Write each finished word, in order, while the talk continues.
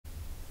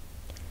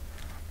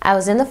I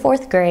was in the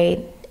 4th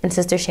grade in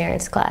Sister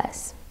Sharon's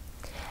class,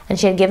 and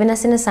she had given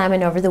us an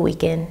assignment over the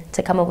weekend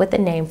to come up with a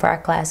name for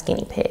our class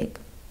guinea pig.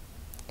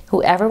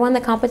 Whoever won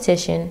the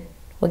competition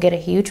would get a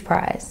huge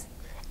prize,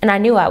 and I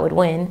knew I would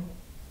win.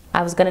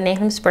 I was going to name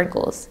him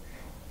Sprinkles,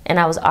 and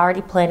I was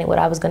already planning what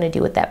I was going to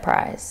do with that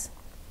prize.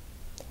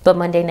 But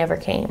Monday never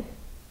came.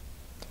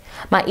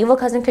 My evil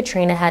cousin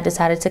Katrina had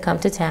decided to come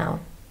to town,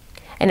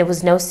 and it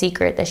was no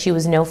secret that she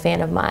was no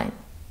fan of mine.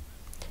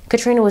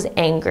 Katrina was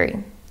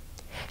angry.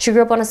 She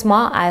grew up on a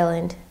small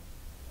island,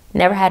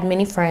 never had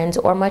many friends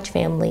or much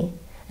family,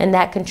 and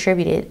that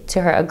contributed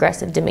to her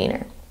aggressive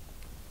demeanor.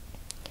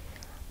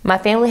 My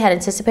family had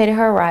anticipated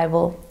her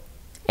arrival,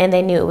 and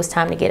they knew it was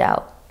time to get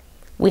out.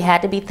 We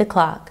had to beat the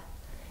clock,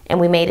 and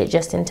we made it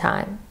just in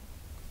time.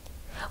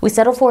 We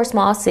settled for a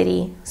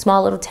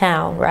small little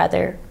town,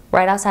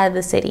 right outside of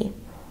the city.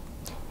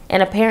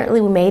 And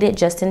apparently we made it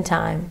just in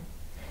time,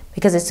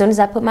 because as soon as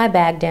I put my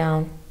bag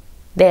down,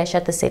 they had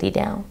shut the city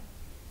down.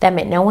 That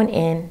meant no one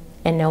in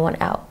and no one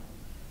out.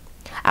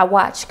 I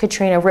watched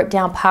Katrina rip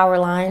down power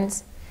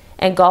lines,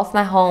 engulf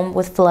my home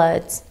with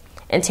floods,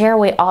 and tear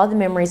away all the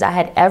memories I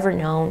had ever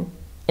known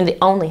in the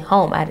only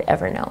home I had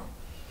ever known.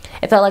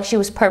 It felt like she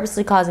was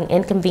purposely causing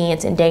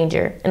inconvenience and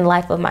danger in the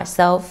life of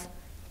myself,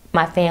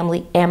 my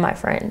family, and my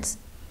friends.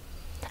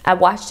 I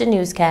watched a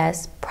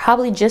newscast,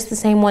 probably just the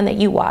same one that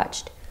you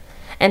watched,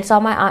 and saw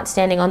my aunt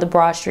standing on the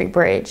Broad Street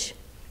Bridge,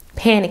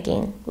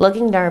 panicking,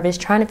 looking nervous,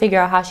 trying to figure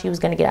out how she was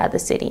going to get out of the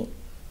city.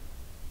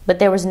 But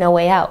there was no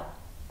way out.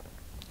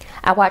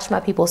 I watched my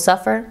people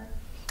suffer,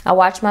 I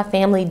watched my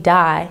family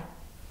die,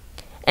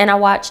 and I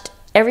watched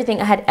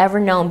everything I had ever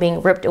known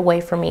being ripped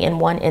away from me in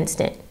one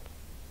instant.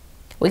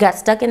 We got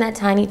stuck in that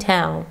tiny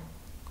town,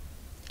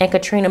 and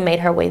Katrina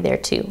made her way there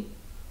too.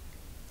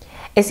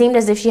 It seemed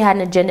as if she had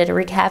an agenda to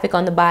wreak havoc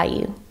on the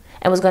bayou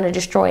and was going to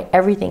destroy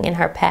everything in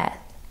her path.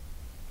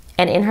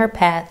 And in her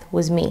path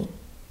was me.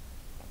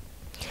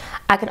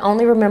 I can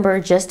only remember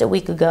just a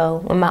week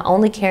ago when my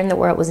only care in the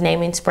world was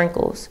naming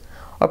Sprinkles,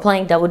 or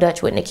playing double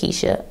dutch with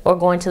Nikisha, or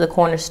going to the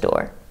corner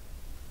store.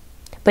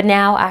 But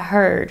now I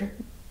heard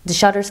the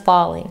shutters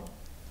falling,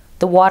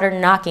 the water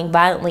knocking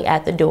violently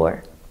at the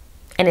door,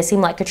 and it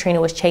seemed like Katrina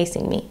was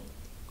chasing me.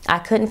 I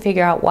couldn't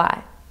figure out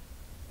why.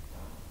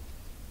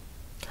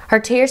 Her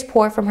tears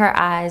poured from her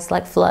eyes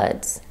like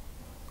floods,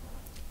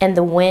 and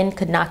the wind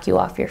could knock you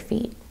off your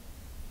feet.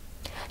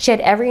 She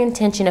had every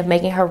intention of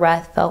making her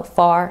wrath felt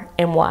far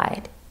and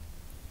wide,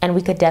 and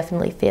we could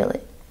definitely feel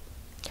it.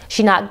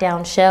 She knocked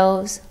down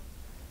shelves,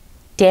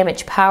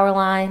 damaged power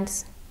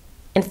lines,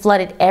 and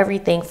flooded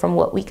everything from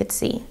what we could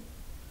see.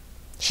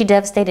 She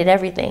devastated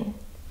everything.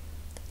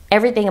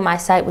 Everything in my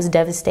sight was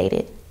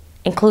devastated,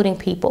 including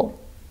people.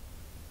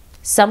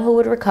 Some who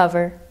would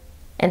recover,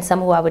 and some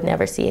who I would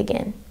never see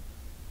again.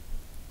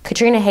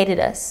 Katrina hated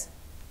us,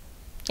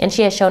 and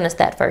she had shown us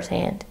that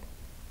firsthand.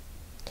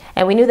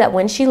 And we knew that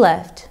when she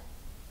left,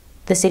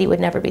 the city would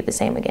never be the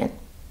same again.